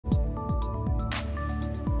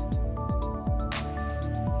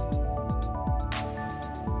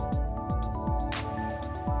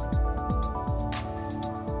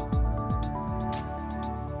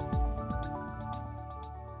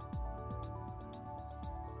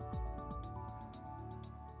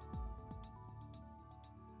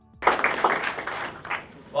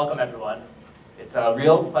Welcome everyone. It's a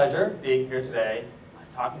real pleasure being here today,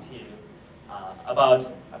 talking to you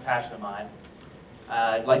about a passion of mine.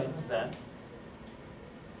 I'd like to present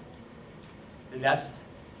the next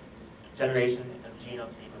generation of genome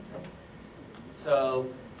sequencing. So,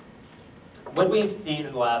 what we've seen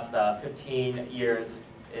in the last 15 years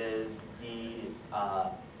is the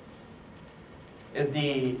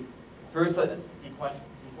first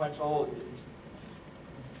sequential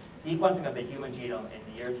sequencing of the human genome in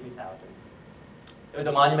the year 2000. It was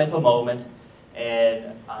a monumental moment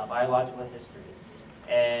in biological history,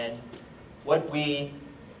 and what we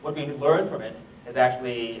learned from it has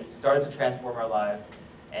actually started to transform our lives,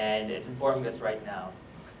 and it's informing us right now.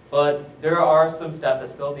 But there are some steps that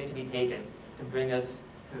still need to be taken to bring us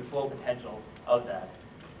to the full potential of that.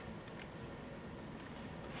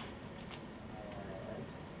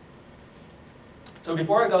 So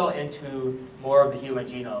before I go into more of the human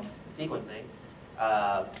genome sequencing,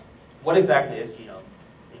 what exactly is genome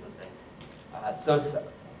sequencing? So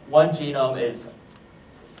one genome is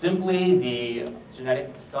simply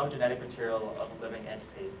some genetic material of a living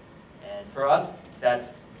entity. And for us,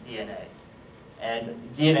 that's DNA. And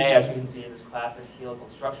DNA, as you can see in this classic helical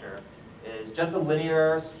structure, is just a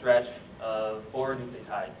linear stretch of 4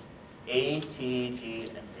 nucleotides, A, T,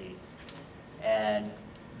 G, and C's. And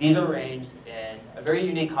these are arranged in a very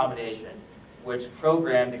unique combination, which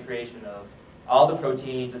program the creation of all the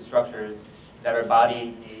proteins and structures that our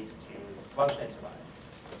body needs to function and survive.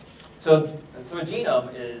 So a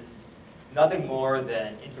genome is nothing more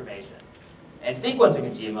than information. And sequencing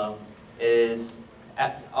a genome is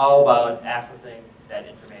all about accessing that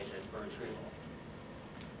information for retrieval.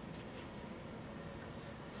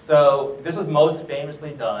 So this was most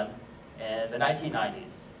famously done in the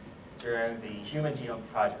 1990s during the Human Genome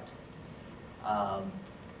Project.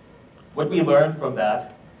 What we learned from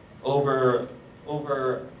that over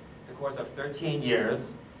the course of 13 years,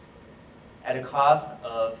 at a cost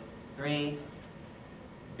of $3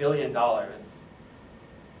 billion,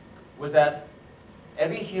 was that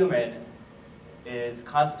every human is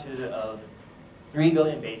constituted of 3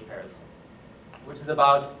 billion base pairs, which is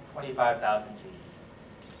about 25,000 genes.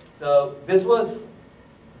 So this was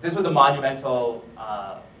a monumental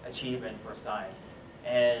achievement for science,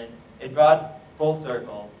 and it brought full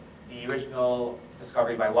circle the original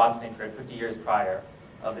discovery by Watson and Crick 50 years prior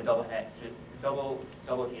of the double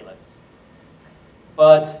helix.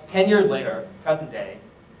 But 10 years later, present day,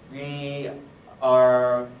 we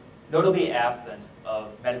are notably absent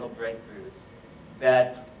of medical breakthroughs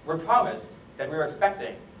that were promised, that we were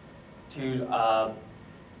expecting to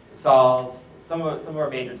solve some of our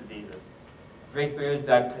major diseases. Breakthroughs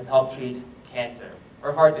that could help treat cancer,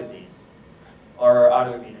 or heart disease, or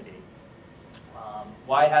autoimmunity.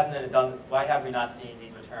 Why have we not seen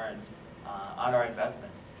these returns on our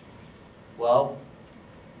investment? Well,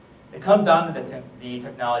 it comes down to the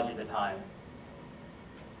technology at the time.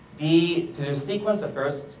 To sequence the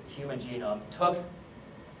first human genome took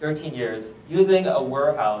 13 years using a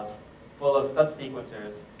warehouse full of such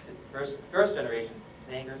sequencers, first generation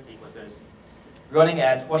Sanger sequencers, running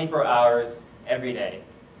at 24 hours every day.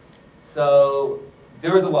 So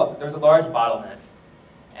there was a large bottleneck,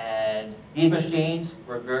 and these machines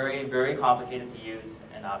were very, very complicated to use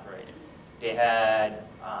and operate. They had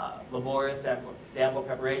laborious sample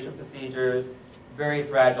preparation procedures, very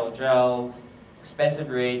fragile gels, expensive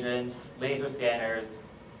reagents, laser scanners.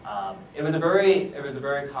 It was a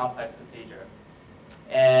very complex procedure.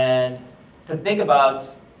 And to think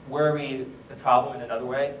about the problem in another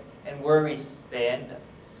way, and where we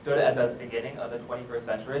stood at the beginning of the 21st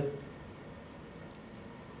century,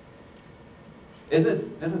 this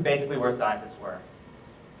is basically where scientists were.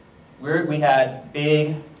 We had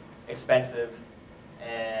big, expensive,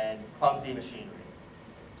 and clumsy machinery.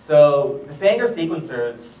 So the Sanger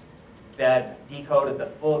sequencers that decoded the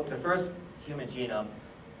first human genome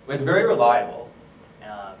was very reliable,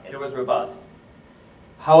 and it was robust.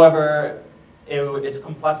 However, its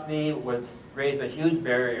complexity raised a huge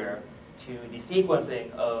barrier to the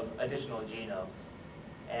sequencing of additional genomes.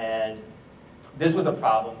 And this was a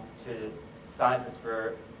problem to scientists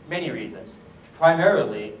for many reasons.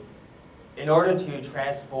 Primarily, in order to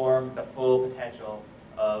transform the full potential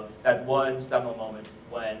of that one seminal moment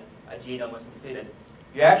when a genome was completed,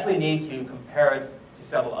 you actually need to compare it to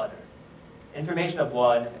several others. Information of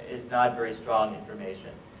one is not very strong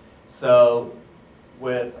information. So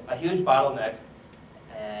with a huge bottleneck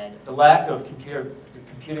and the lack of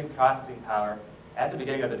computing processing power at the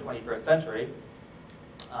beginning of the 21st century,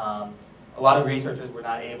 a lot of researchers were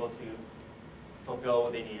not able to fulfill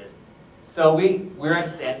what they needed. So we were at a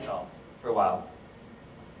standstill for a while.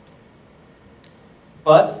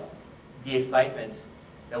 But the excitement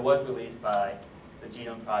that was released by the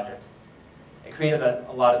Genome project, it created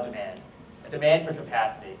a lot of demand, a demand for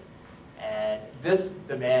capacity. And this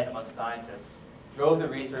demand among scientists drove the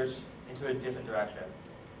research into a different direction,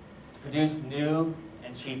 to produce new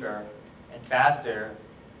and cheaper and faster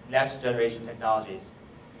next generation technologies.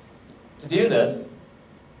 To do this,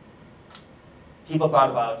 people thought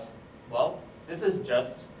about, well, this is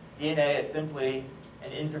just, DNA is simply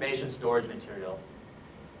an information storage material.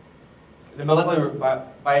 The molecular,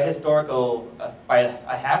 by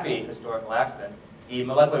a happy historical accident, the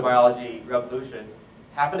molecular biology revolution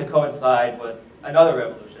happened to coincide with another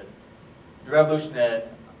revolution, the revolution in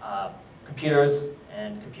computers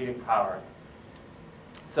and computing power.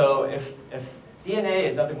 So if DNA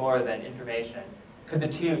is nothing more than information, could the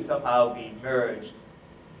two somehow be merged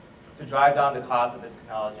to drive down the cost of the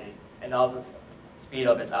technology and also speed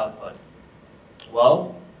up its output?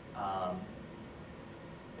 Well,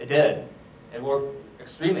 it did. It worked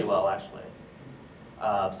extremely well, actually.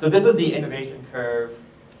 So this is the innovation curve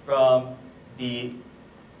from the,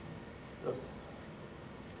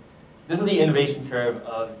 this is the innovation curve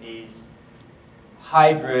of these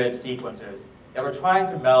hybrid sequencers that were trying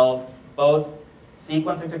to meld both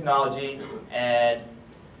sequencing technology and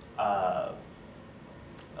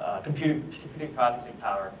computing processing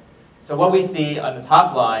power. So what we see on the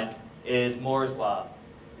top line is Moore's law,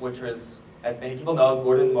 which was, as many people know,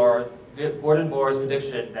 Gordon Moore's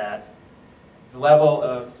prediction that the level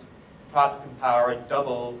of processing power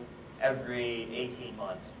doubles every 18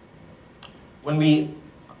 months. When we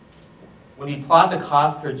plot the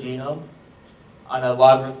cost per genome on a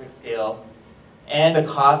logarithmic scale and the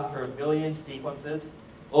cost per million sequences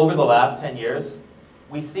over the last 10 years,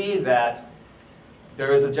 we see that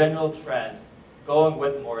there is a general trend going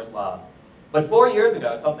with Moore's law. But 4 years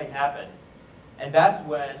ago, something happened. And that's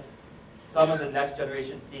when some of the next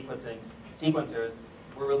generation sequencers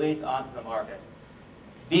were released onto the market.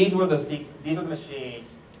 These were the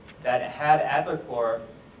machines that had at their core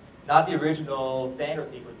not the original Sanger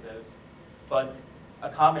sequences, but a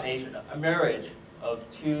combination, a marriage of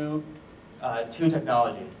two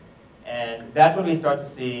technologies. And that's when we start to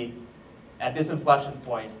see, at this inflection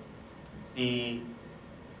point, the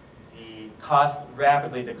cost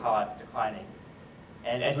rapidly declining.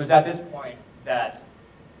 And it was at this point that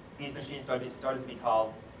these machines started to be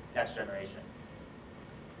called next generation.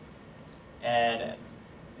 And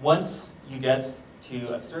once you get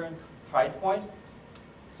to a certain price point,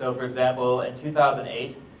 so for example, in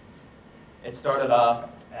 2008, it started off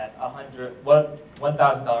at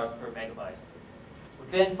 $1,000 per megabyte.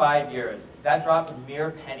 Within 5 years, that dropped to mere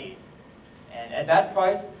pennies. And at that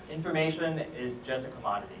price, information is just a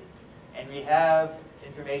commodity. And we have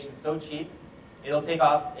information so cheap, it'll take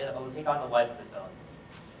on a life of its own.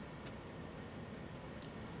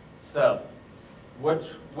 So, what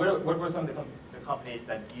were some of the companies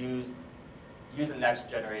that use a next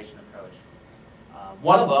generation approach?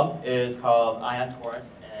 One of them is called Ion Torrent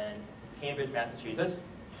in Cambridge, Massachusetts.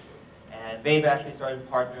 And they've actually started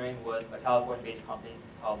partnering with a California-based company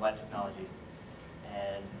called Life Technologies.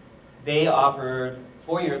 And they offered,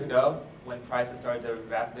 4 years ago, when prices started to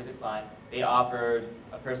rapidly decline, they offered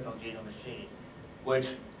a personal genome machine, which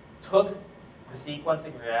took the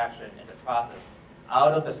sequencing reaction and the process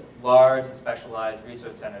out of the large and specialized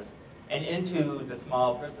research centers and into the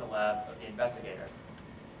small personal lab of the investigator.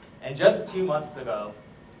 And just 2 months ago,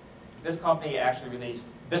 this company actually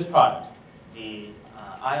released this product, the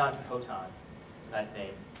Ion Photon. It's a nice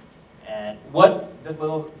name. And what this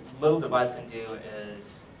little device can do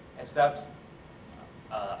is accept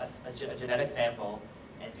a genetic sample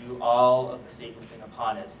and do all of the sequencing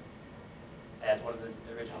upon it as one of the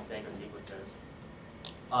original Sanger sequencers.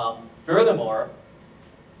 Furthermore,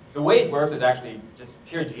 the way it works is actually just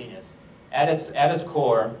pure genius. At its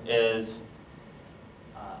core is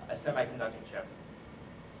a semiconducting chip.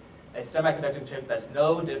 A semiconducting chip that's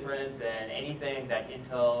no different than anything that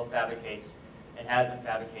Intel fabricates and has been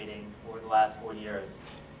fabricating for the last 40 years.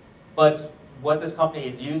 But what this company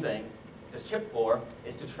is using this chip for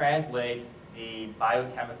is to translate the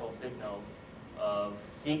biochemical signals of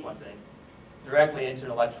sequencing directly into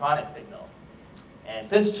an electronic signal. And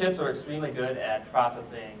since chips are extremely good at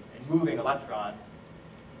processing and moving electrons,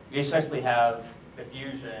 we essentially have the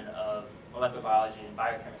fusion of molecular biology and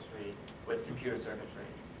biochemistry with computer circuitry,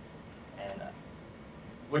 and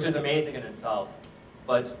which is amazing in itself.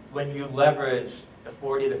 But when you leverage the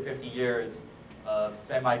 40 to 50 years of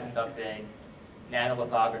semiconducting,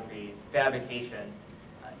 nanolithography, fabrication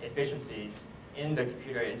efficiencies in the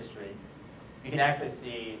computer industry, you can actually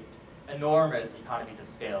see enormous economies of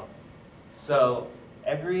scale. So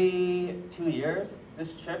every 2 years, this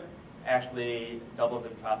chip actually doubles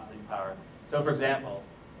in processing power. So for example,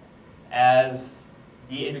 as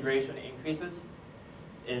the integration increases,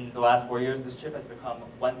 in the last 4 years, this chip has become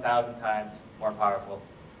 1,000 times more powerful.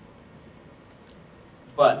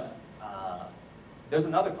 But there's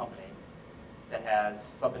another company that has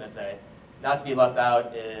something to say. Not to be left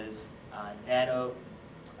out is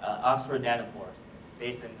Oxford Nanopore,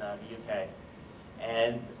 based in the UK.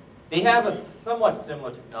 And they have a somewhat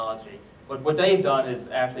similar technology, but what they've done is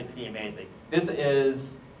actually pretty amazing. This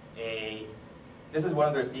is one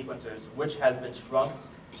of their sequencers, which has been shrunk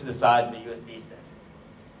to the size of a USB stick.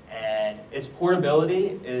 And its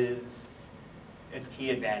portability is its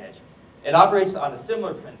key advantage. It operates on a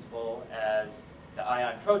similar principle as the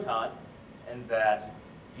ion proton, in that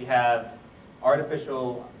you have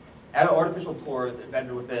artificial pores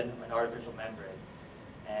embedded within an artificial membrane.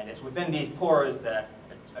 And it's within these pores that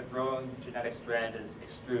a growing genetic strand is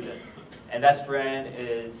extruded. And that strand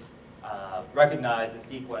is recognized and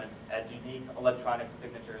sequenced as unique electronic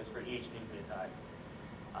signatures for each nucleotide.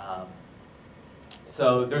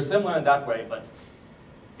 So they're similar in that way, but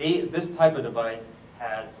this type of device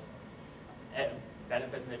has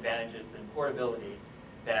benefits and advantages in portability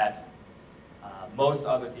that most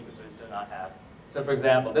other sequencers do not have. So for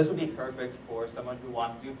example, this would be perfect for someone who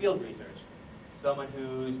wants to do field research, someone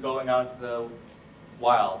who's going out into the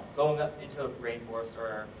wild, going into a rainforest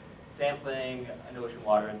or sampling an ocean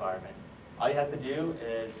water environment. All you have to do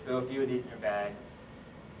is throw a few of these in your bag,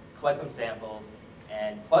 collect some samples,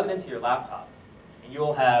 and plug it into your laptop. And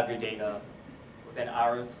you'll have your data within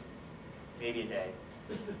hours, maybe a day,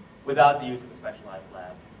 without the use of a specialized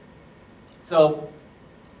lab. So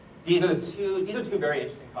these are two very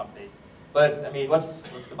interesting companies. But I mean, what's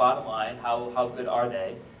the bottom line? How good are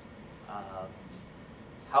they?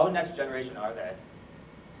 How next generation are they?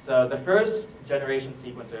 So the first generation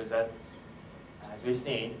sequencers, as we've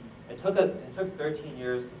seen, it took 13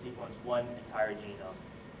 years to sequence one entire genome.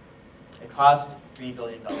 It cost $3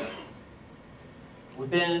 billion.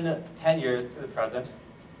 Within 10 years to the present,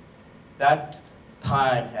 that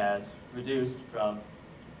time has reduced from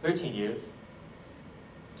 13 years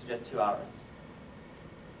to just 2 hours.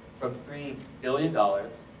 From $3 billion to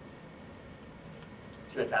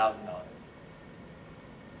 $1,000.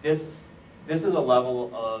 This is a level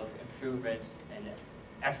of improvement and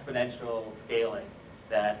exponential scaling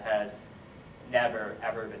that has never,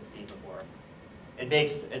 ever been seen before. It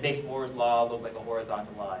makes Moore's law look like a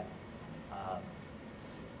horizontal line.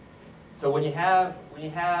 So when you have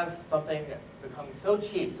something becoming so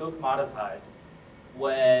cheap, so commoditized,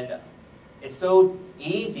 when it's so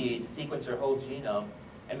easy to sequence your whole genome,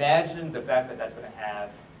 imagine the fact that that's going to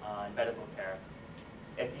have on medical care.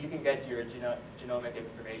 If you can get your genomic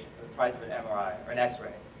information for the price of an MRI or an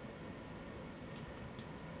X-ray,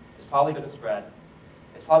 it's probably going to spread.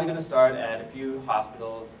 It's probably going to start at a few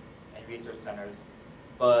hospitals and research centers,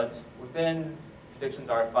 but within, predictions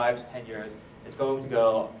are 5 to 10 years, it's going to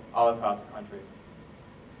go all across the country.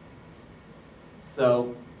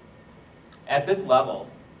 So at this level,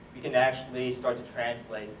 we can actually start to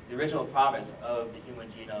translate the original promise of the Human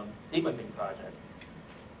Genome Sequencing Project,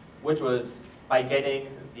 which was by getting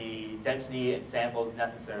the density and samples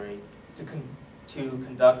necessary to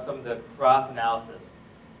conduct some of the cross-analysis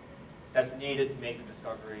that's needed to make the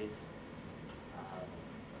discoveries,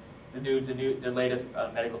 the latest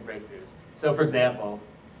medical breakthroughs. So for example,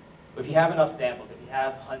 if you have enough samples, if you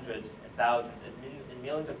have hundreds and thousands and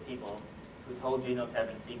millions of people whose whole genomes have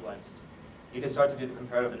been sequenced, you can start to do the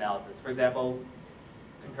comparative analysis. For example,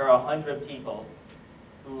 compare 100 people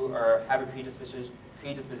who have a predisposition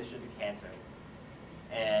to cancer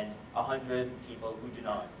and 100 people who do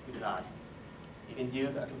not. You can do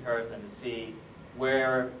a comparison to see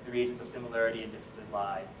where the regions of similarity and differences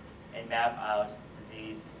lie and map out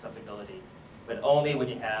disease susceptibility, but only when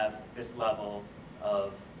you have this level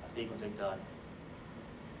of sequencing done.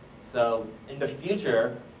 So in the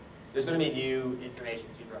future, there's going to be a new information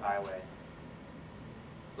superhighway.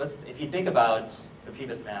 If you think about the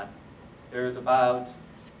previous map, there's about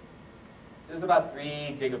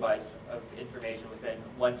 3 gigabytes of information within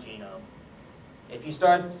one genome. If you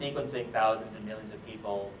start sequencing thousands and millions of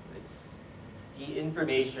people, the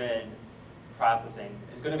information processing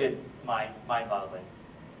is going to be mind-boggling.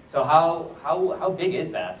 So how big is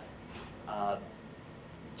that?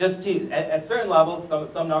 At certain levels,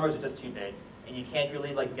 some numbers are just too big, and you can't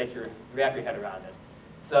really wrap your head around it.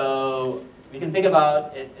 So we can think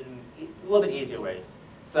about it in a little bit easier ways.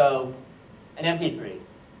 So an MP3,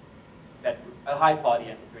 a high-quality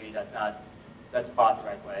MP3 that's bought the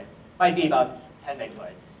right way, might be about 10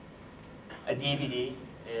 megabytes. A DVD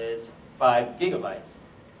is 5 gigabytes.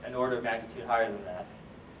 an order of magnitude higher than that.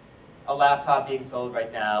 A laptop being sold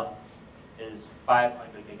right now is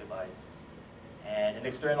 500 gigabytes, and an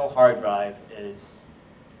external hard drive is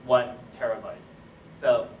 1 terabyte.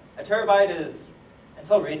 So a terabyte is,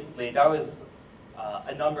 until recently, that was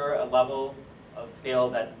a number, a level of scale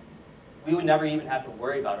that we would never even have to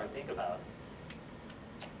worry about or think about.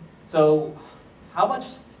 So how much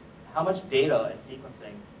data and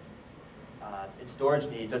sequencing and storage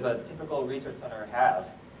needs does a typical research center have?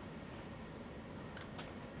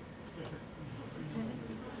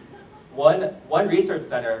 One research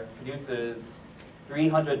center produces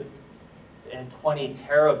 320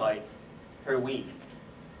 terabytes per week.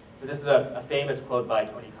 So this is a famous quote by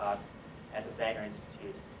Tony Cox at the Sanger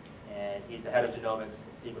Institute, and he's the head of genomics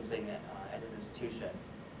sequencing at his institution.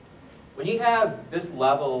 When you have this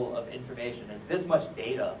level of information and this much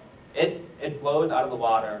data, it blows out of the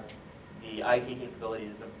water the IT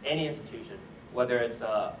capabilities of any institution, whether it's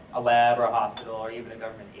a lab or a hospital or even a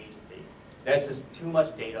government agency. That's just too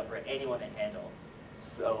much data for anyone to handle.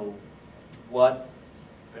 So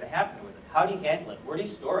what's going to happen with it? How do you handle it? Where do you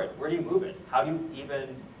store it? Where do you move it? How do you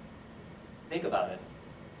even think about it?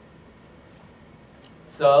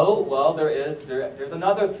 So, well, there's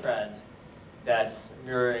another trend that's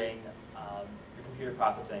mirroring the computer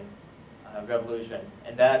processing revolution,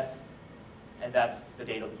 and that's the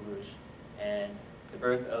data deluge and the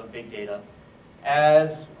birth of big data.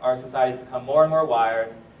 As our societies become more and more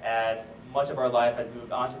wired, as much of our life has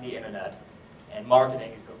moved onto the internet, and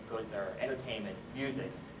marketing goes there, entertainment, music,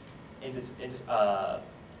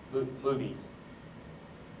 movies.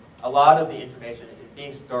 A lot of the information is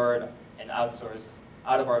being stored and outsourced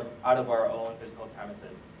out of our own physical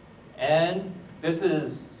premises. And this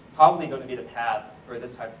is probably going to be the path for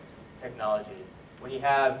this type of technology. When you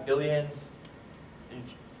have billions and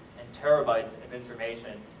terabytes of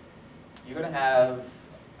information, you're going to have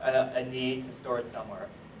a need to store it somewhere.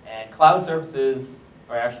 And cloud services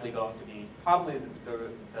are actually going to be probably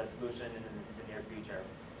the solution in the near future.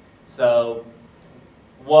 So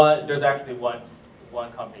there's actually one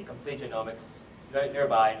company, Complete Genomics,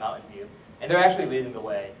 nearby in Mountain View, and they're actually leading the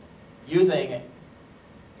way, using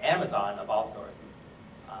Amazon of all sources,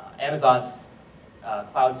 Amazon's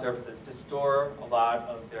cloud services to store a lot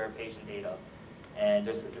of their patient data and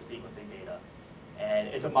their sequencing data. And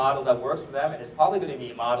it's a model that works for them, and it's probably going to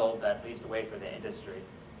be a model that leads the way for the industry.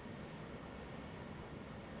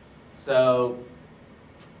 So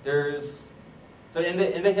in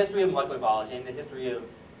the history of molecular biology, in the history of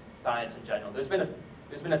science in general, there's been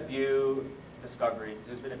a few discoveries,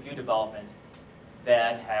 there's been a few developments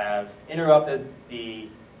that have interrupted the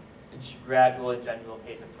gradual and general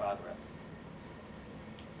pace of progress.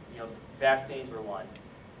 Vaccines were one,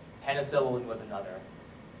 penicillin was another.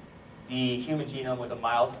 The human genome was a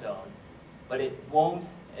milestone, but it won't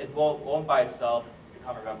by itself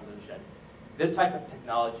become a revolution. This type of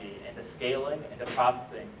technology and the scaling and the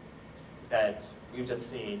processing that we've just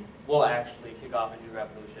seen will actually kick off a new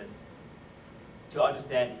revolution to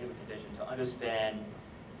understand the human condition, to understand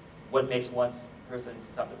what makes one person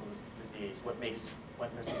susceptible to disease, what makes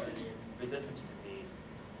one person resistant to disease,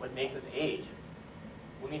 what makes us age.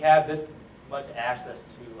 When we have this much access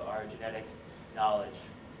to our genetic knowledge,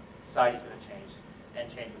 society's going to change, and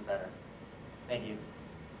change for the better. Thank you.